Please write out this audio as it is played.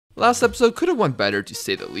Last episode could have went better to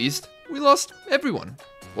say the least. We lost everyone.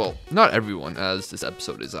 Well, not everyone as this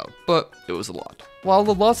episode is out, but it was a lot. While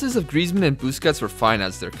the losses of Griezmann and Busquets were fine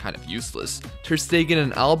as they're kind of useless, Ter Stegen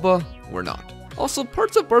and Alba were not. Also,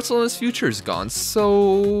 parts of Barcelona's future is gone,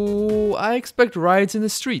 so I expect riots in the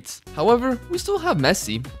streets. However, we still have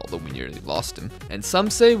Messi, although we nearly lost him, and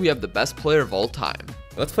some say we have the best player of all time.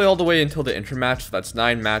 Let's play all the way until the intermatch, so that's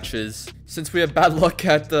 9 matches. Since we have bad luck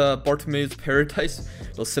at the Bartomeu's Paradise,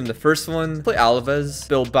 we'll sim the first one, play Alaves,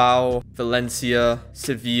 Bilbao, Valencia,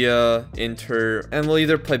 Sevilla, Inter, and we'll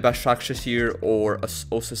either play Başakşehir here or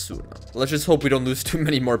Osasuna. Let's just hope we don't lose too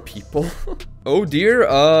many more people. Oh dear,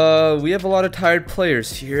 we have a lot of tired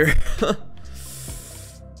players here.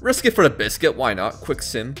 Risk it for the biscuit, why not? Quick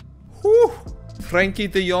sim. Whew. Frankie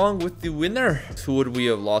de Jong with the winner. Who would we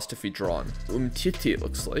have lost if we drawn? Umtiti, it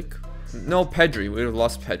looks like. No, Pedri. We would have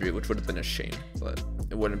lost Pedri, which would have been a shame, but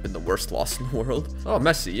it wouldn't have been the worst loss in the world. Oh,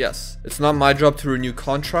 Messi, yes. It's not my job to renew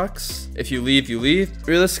contracts. If you leave, you leave.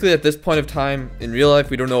 Realistically, at this point of time, in real life,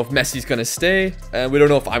 we don't know if Messi's gonna stay, and we don't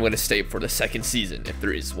know if I'm gonna stay for the second season, if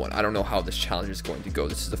there is one. I don't know how this challenge is going to go.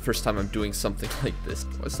 This is the first time I'm doing something like this.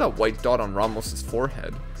 What's that white dot on Ramos's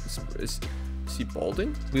forehead? Is he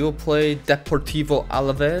balding? We will play Deportivo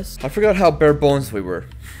Alaves. I forgot how bare bones we were.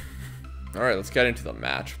 Alright, let's get into the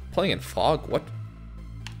match. Playing in fog? What?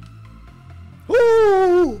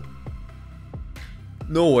 Ooh!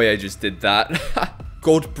 No way I just did that.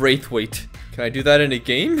 Gold Braithwaite. Can I do that in a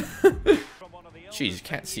game? Jeez, you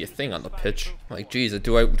can't see a thing on the pitch. Like, geez,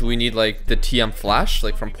 do we need like the TM flash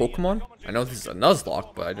like from Pokemon? I know this is a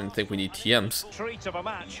Nuzlocke, but I didn't think we need TMs. Treat of a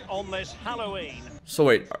match on this Halloween. So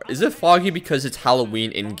wait, is it foggy because it's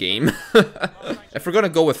Halloween in game? If we're gonna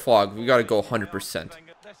go with fog, we gotta go 100%.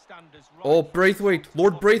 Oh, Braithwaite,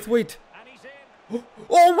 Lord Braithwaite.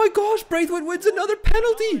 Oh my gosh, Braithwaite wins another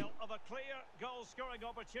penalty.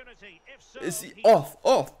 Is he off?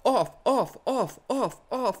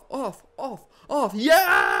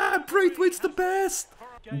 Yeah, Braithwaite's the best.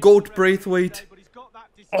 Goat Braithwaite.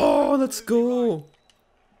 Oh, let's go.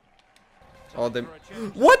 Oh, they...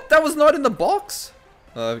 What? That was not in the box?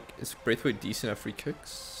 Is Braithwaite decent at free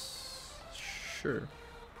kicks? Sure.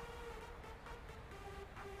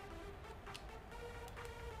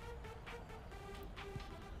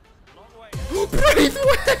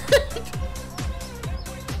 Braithwaite!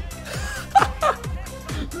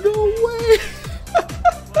 No way!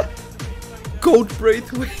 Goat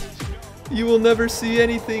Braithwaite! You will never see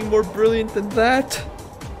anything more brilliant than that!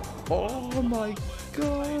 Oh my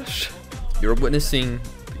gosh! You're witnessing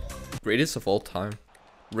the greatest of all time.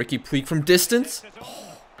 Ricky Puig from distance.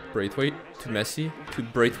 Oh, Braithwaite to Messi to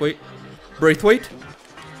Braithwaite. Braithwaite!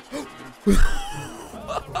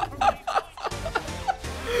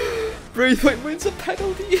 Braithwaite wins a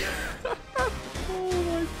penalty! Oh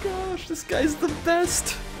my gosh, this guy's the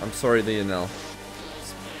best! I'm sorry, Lionel.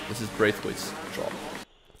 This is Braithwaite's job.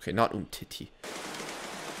 Okay, not Umtiti.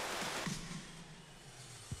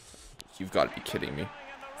 You've got to be kidding me.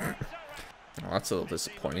 Oh, that's a little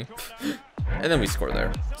disappointing. And then we score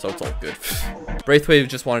there, so it's all good. Braithwaite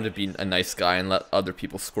just wanted to be a nice guy and let other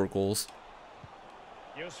people score goals.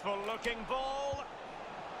 Useful looking ball.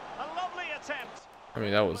 A lovely attempt. I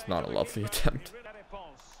mean, that was not a lovely attempt.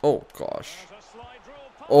 Oh gosh.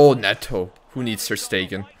 Oh, Neto. Who needs Ter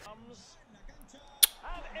Stegen?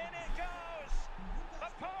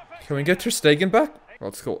 Can we get Ter Stegen back?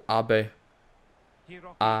 Let's go, Abe.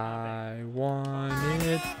 I want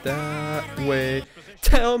it that way.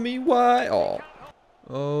 Tell me why. Oh.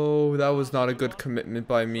 Oh, that was not a good commitment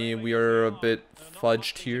by me. We are a bit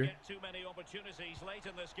fudged here.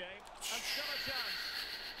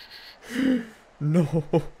 No.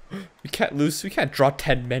 We can't lose. We can't draw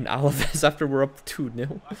 10 men Alaves after we're up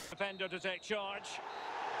 2-0.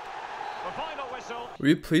 Were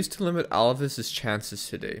you pleased to limit Alaves' chances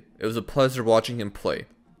today? It was a pleasure watching him play.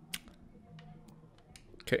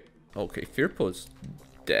 Okay. Okay, Firpo's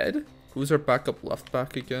dead? Who's our backup left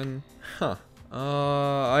back again? Huh.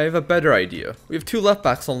 I have a better idea. We have 2 left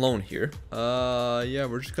backs on loan here. Yeah,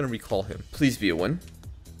 we're just gonna recall him. Please be a win.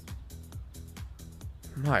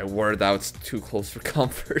 My word, that was too close for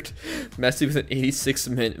comfort. Messi with an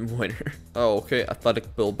 86-minute winner. Oh, okay.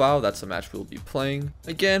 Athletic Bilbao. That's a match we'll be playing.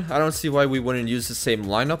 Again, I don't see why we wouldn't use the same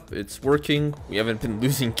lineup. It's working. We haven't been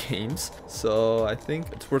losing games. So I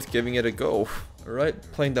think it's worth giving it a go. Alright,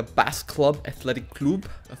 playing the Basque Club, Athletic Club.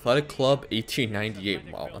 Athletic Club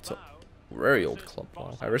 1898. Wow, that's a very old club.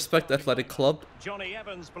 Wow. I respect Athletic Club.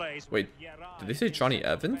 Wait, did they say Johnny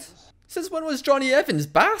Evans? Since when was Johnny Evans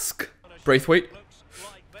Basque? Braithwaite.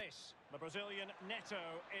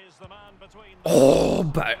 Oh,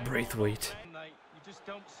 Braithwaite. just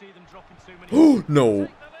don't see them dropping too many. Oh no.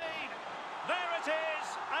 There it is,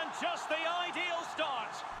 and just the ideal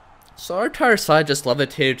start. So our entire side just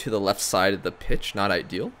levitated to the left side of the pitch. Not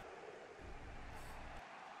ideal.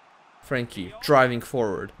 Frankie driving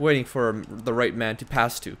forward, waiting for the right man to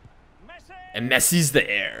pass to. And Messi's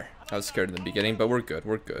there. I was scared in the beginning, but we're good.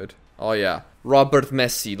 We're good. Oh yeah, Robert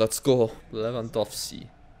Messi. Let's go. Lewandowski.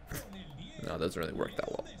 No, it doesn't really work that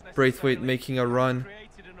well. Braithwaite making a run.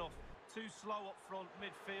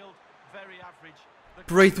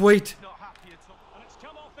 Braithwaite.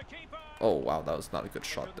 Oh wow, that was not a good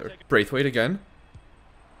shot there. Braithwaite again.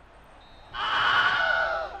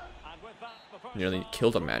 Nearly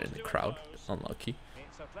killed a man in the crowd. Unlucky.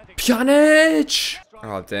 Pjanic!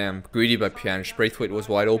 Oh damn, greedy by Pjanic. Braithwaite was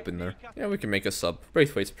wide open there. Yeah, we can make a sub.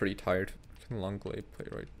 Braithwaite's pretty tired. Can Longley play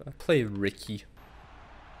right back? Play Ricky.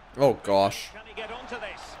 Oh gosh. Can he get onto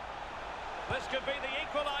this? This could be the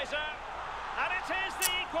equalizer, and it is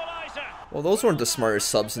the equalizer. Well, those weren't the smartest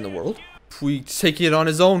subs in the world. Puig's taking it on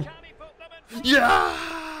his own.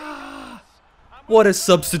 Yeah! What a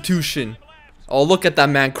substitution. Oh, look at that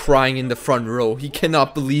man crying in the front row. He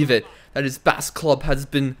cannot believe it, that his Basque club has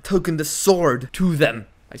been taken the sword to them.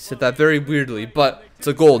 I said that very weirdly, but it's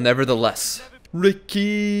a goal nevertheless.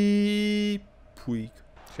 Ricky Puig.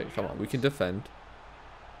 Okay, come on, we can defend.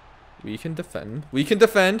 We can defend. We can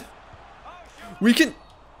defend. We can...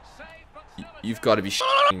 You've got to be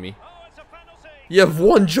shitting me. You have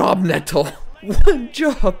one job, Neto. One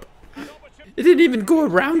job. It didn't even go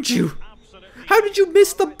around you. How did you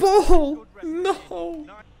miss the ball? No.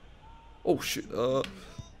 Oh shit. Oh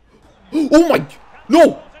my.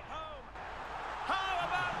 No.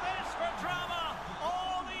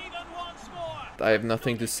 I have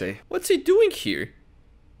nothing to say. What's he doing here?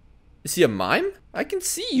 Is he a mime? I can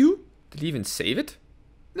see you. Did he even save it?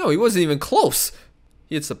 No, he wasn't even close.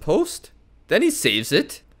 He hits the post. Then he saves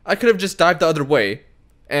it. I could have just dived the other way,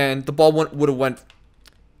 and the ball would have went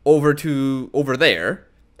over there,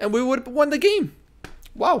 and we would have won the game.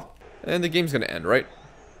 Wow. And the game's gonna end, right?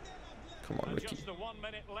 Come on, Ricky. Just 1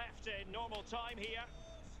 minute left in normal time here.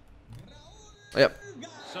 Yep.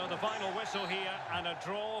 So the final whistle here, and a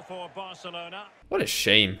draw for Barcelona. What a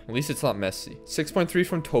shame. At least it's not Messi. 6.3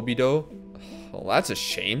 from Tobido. Oh, that's a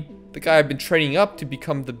shame. The guy I've been training up to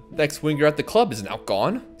become the next winger at the club is now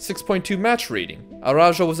gone. 6.2 match rating.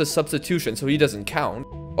 Araujo was a substitution, so he doesn't count.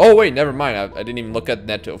 Oh wait, never mind. I didn't even look at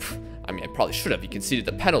Neto. I mean, I probably should have. He conceded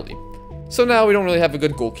the penalty. So now we don't really have a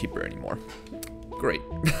good goalkeeper anymore. Great.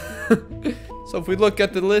 So if we look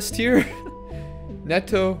at the list here,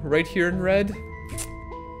 Neto right here in red.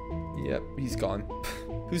 Yep, he's gone.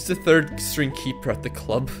 Who's the third string keeper at the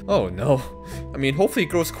club? Oh no. I mean, hopefully he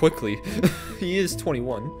grows quickly. He is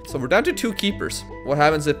 21. So we're down to 2 keepers. What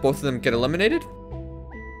happens if both of them get eliminated?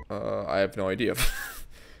 I have no idea.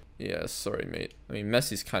 Yeah, sorry mate. I mean,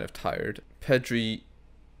 Messi's kind of tired. Pedri,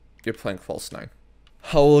 you're playing false 9.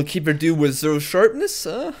 How will a keeper do with 0 sharpness?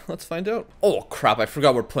 Let's find out. Oh crap, I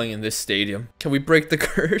forgot we're playing in this stadium. Can we break the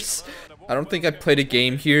curse? I don't think I played a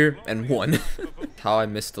game here and won. How I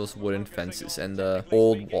missed those wooden fences and the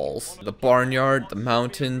old walls. The barnyard, the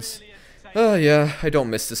mountains. Oh yeah, I don't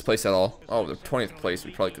miss this place at all. Oh, the 20th place,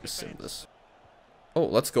 we probably could have simmed this. Oh,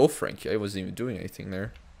 let's go, Frankie. I wasn't even doing anything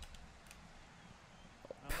there.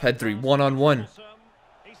 Pedri, one-on-one.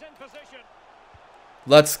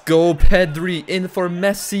 Let's go, Pedri, in for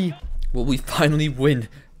Messi. Will we finally win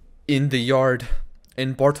in the yard,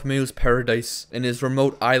 in Bartomeu's paradise, in his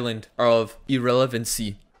remote island of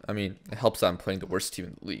irrelevancy? I mean, it helps that I'm playing the worst team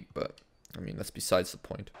in the league, but I mean, that's besides the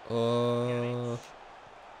point.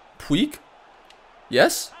 Puig?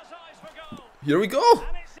 Yes? Here we go.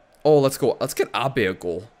 Oh, let's go. Let's get Abe a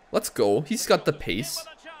goal. Let's go. He's got the pace.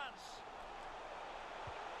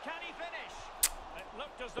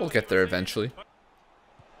 We'll get there eventually.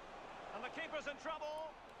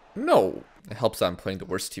 No. It helps that I'm playing the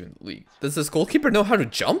worst team in the league. Does this goalkeeper know how to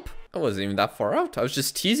jump? I wasn't even that far out. I was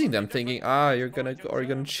just teasing them, thinking, you're gonna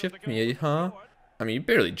chip me, huh? I mean, you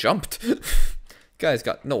barely jumped. Guy's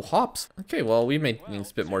got no hops. Okay, well, we made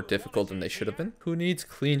things a bit more difficult than they should have been. Who needs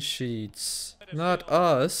clean sheets? Not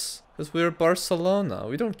us. Because we're Barcelona.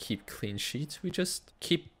 We don't keep clean sheets. We just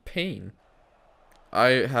keep pain.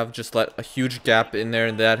 I have just let a huge gap in there,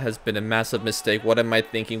 and that has been a massive mistake. What am I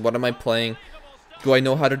thinking? What am I playing? Do I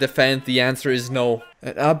know how to defend? The answer is no.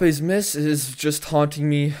 And Abe's miss is just haunting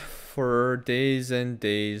me for days and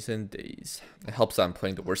days and days. It helps that I'm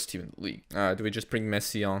playing the worst team in the league. Do we just bring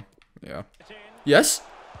Messi on? Yeah. Yes?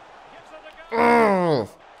 Oh!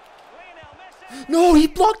 No, he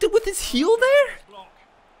blocked it with his heel there?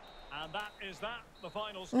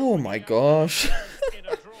 Oh my gosh.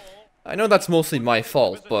 I know that's mostly my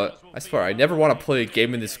fault, but I swear I never want to play a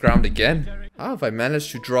game in this ground again. How have I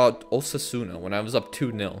managed to draw Osasuna when I was up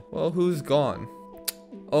 2-0? Well, who's gone?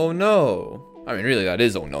 Oh no. I mean, really, that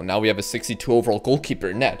is oh no. Now we have a 62 overall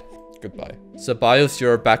goalkeeper net. Goodbye. Ceballos,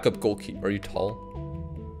 you're a backup goalkeeper. Are you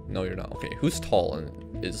tall? No, you're not. Okay, who's tall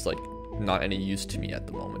and is like not any use to me at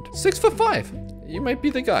the moment? 6'5". You might be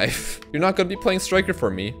the guy. You're not gonna be playing striker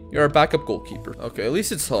for me. You're a backup goalkeeper. Okay, at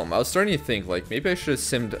least it's home. I was starting to think like maybe I should have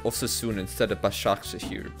simmed Osasuna instead of Başakşehir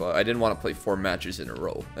here, but I didn't want to play 4 matches in a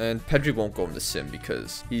row. And Pedri won't go in the sim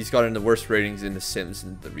because he's gotten the worst ratings in the sims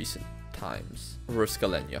in the recent times. Where's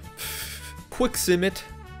Galenia? Quick sim it.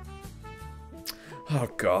 Oh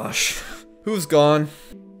gosh. Who's gone?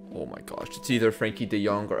 Oh my gosh, it's either Frankie de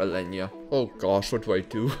Jong or Alenia. Oh gosh, what do I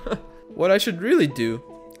do? What I should really do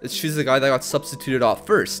is choose the guy that got substituted off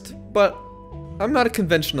first. But I'm not a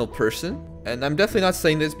conventional person, and I'm definitely not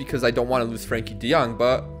saying this because I don't want to lose Frankie de Jong,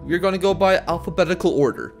 but we're gonna go by alphabetical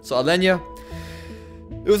order. So Alenia,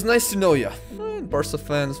 it was nice to know ya. And Barca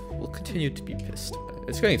fans will continue to be pissed.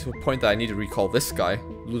 It's getting to a point that I need to recall this guy,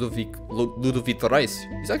 Ludovic Reis.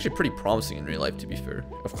 He's actually pretty promising in real life, to be fair.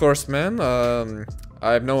 Of course, man,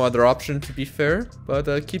 I have no other option, to be fair,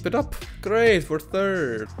 but keep it up. Great, we're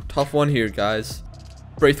third. Tough one here, guys.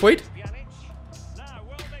 Braithwaite?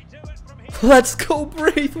 Let's go,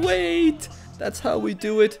 Braithwaite! That's how we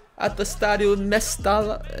do it at the Stadio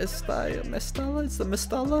Mestalla. Mestalla? It's the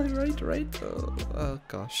Mestalla, right? Oh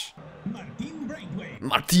gosh.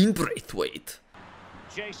 Martin Braithwaite.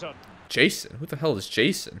 Jason? Who the hell is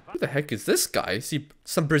Jason? Who the heck is this guy? Is he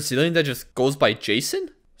some Brazilian that just goes by Jason?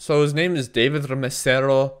 So his name is David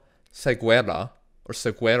Ramesero Seguera, or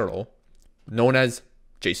Seguero, known as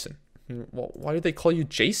Jason. Well, why do they call you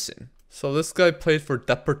Jason? So this guy played for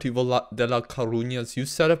Deportivo de la Coruña's youth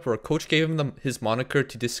setup, where a coach gave him his moniker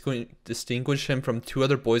to distinguish him from 2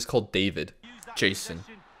 other boys called David. Jason.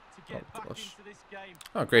 Oh gosh.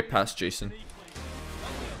 Oh, great pass, Jason.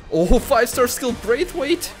 Oh, 5-star skill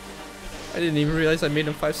Braithwaite! I didn't even realize I made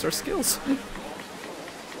him 5-star skills.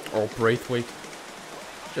 Oh, Braithwaite.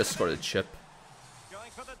 Just for the chip.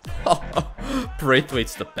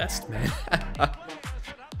 Braithwaite's the best, man.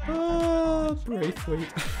 Oh,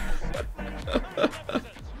 Braithwaite.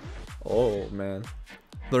 Oh, man.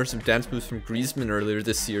 Learned some dance moves from Griezmann earlier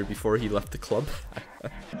this year before he left the club.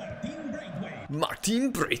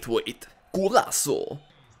 Martin Braithwaite. Golazo.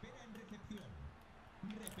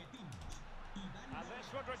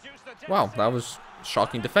 Wow, that was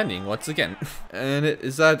shocking defending once again. And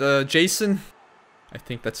is that Jason? I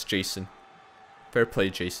think that's Jason. Fair play,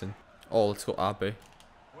 Jason. Oh, let's go Abe.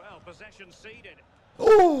 Well, possession ceded.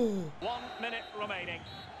 Oh! 1 minute remaining.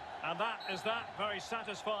 And that is that. Very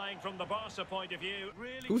satisfying from the Barca point of view.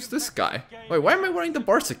 Really. Who's this guy? Wait, why am I wearing the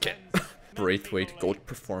Barca kit? Braithwaite, GOAT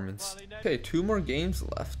performance. Okay, 2 more games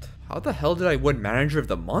left. How the hell did I win Manager of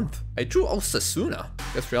the Month? I drew Osasuna.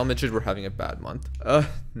 Guess Real Madrid were having a bad month.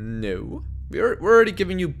 No. We're already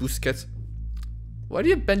giving you Busquets. Why do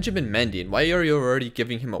you have Benjamin Mendy, and why are you already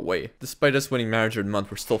giving him away? Despite us winning Manager of the Month,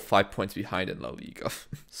 we're still 5 points behind in La Liga.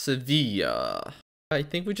 Sevilla. I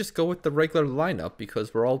think we just go with the regular lineup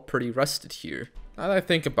because we're all pretty rested here. Now that I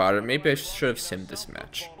think about it, maybe I should have simmed this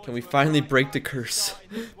match. Can we finally break the curse?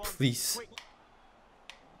 Please.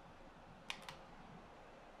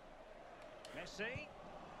 Messi.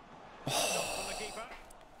 Oh,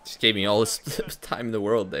 just gave me all this time in the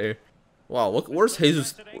world there. Wow, look, where's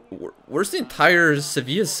Jesus? Where's the entire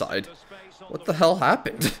Sevilla side? What the hell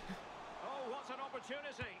happened? Oh, what an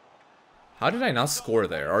opportunity. How did I not score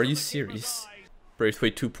there? Are you serious?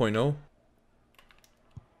 Braithwaite 2.0.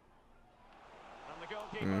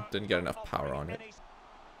 Didn't get enough power on it.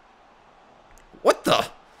 What the?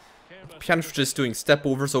 Pjanic was just doing step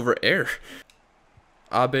overs over air.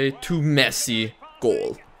 Abe to Messi.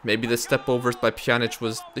 Goal. Maybe the step overs by Pjanic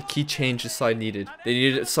was the key change the side needed. They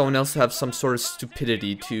needed someone else to have some sort of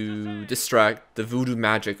stupidity to distract the voodoo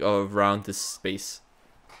magic of around this space.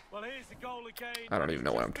 I don't even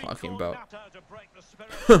know what I'm talking about.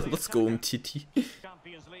 Let's go, Umtiti.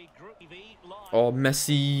 Oh,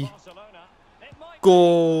 Messi.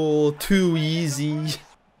 Goal. Too easy.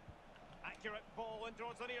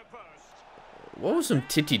 What was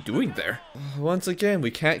Umtiti doing there? Once again,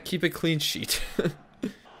 we can't keep a clean sheet.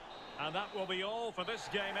 And that will be all for this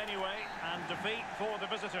game anyway, and defeat for the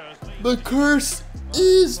visitors. The curse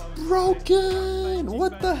is broken!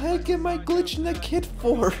 What the heck am I glitching the kit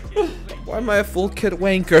for? Why am I a full kit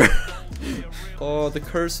wanker? Oh, the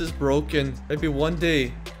curse is broken. Maybe one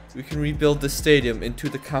day we can rebuild the stadium into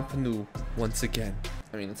the Camp Nou once again.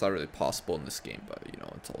 I mean, it's not really possible in this game, but you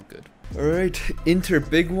know, it's all good. Alright, Inter,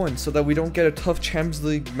 big one, so that we don't get a tough Champions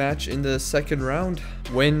League match in the second round.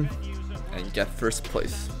 Win and get first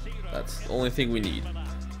place. That's the only thing we need.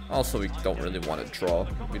 Also, we don't really want to draw.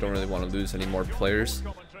 We don't really want to lose any more players.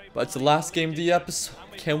 But it's the last game of the episode.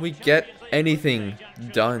 Can we get anything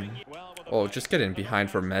done? Oh, just get in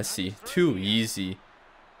behind for Messi. Too easy.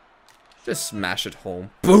 Just smash it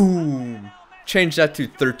home. Boom! Change that to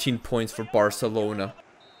 13 points for Barcelona.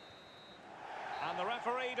 And the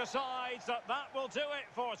referee decides that will do it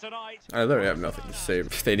for tonight. I literally have nothing to say.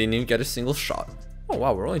 They didn't even get a single shot. Oh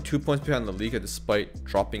wow, we're only 2 points behind the Liga despite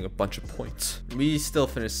dropping a bunch of points. We still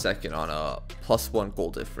finished second on a +1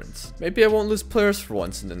 goal difference. Maybe I won't lose players for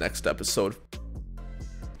once in the next episode.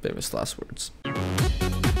 Famous last words.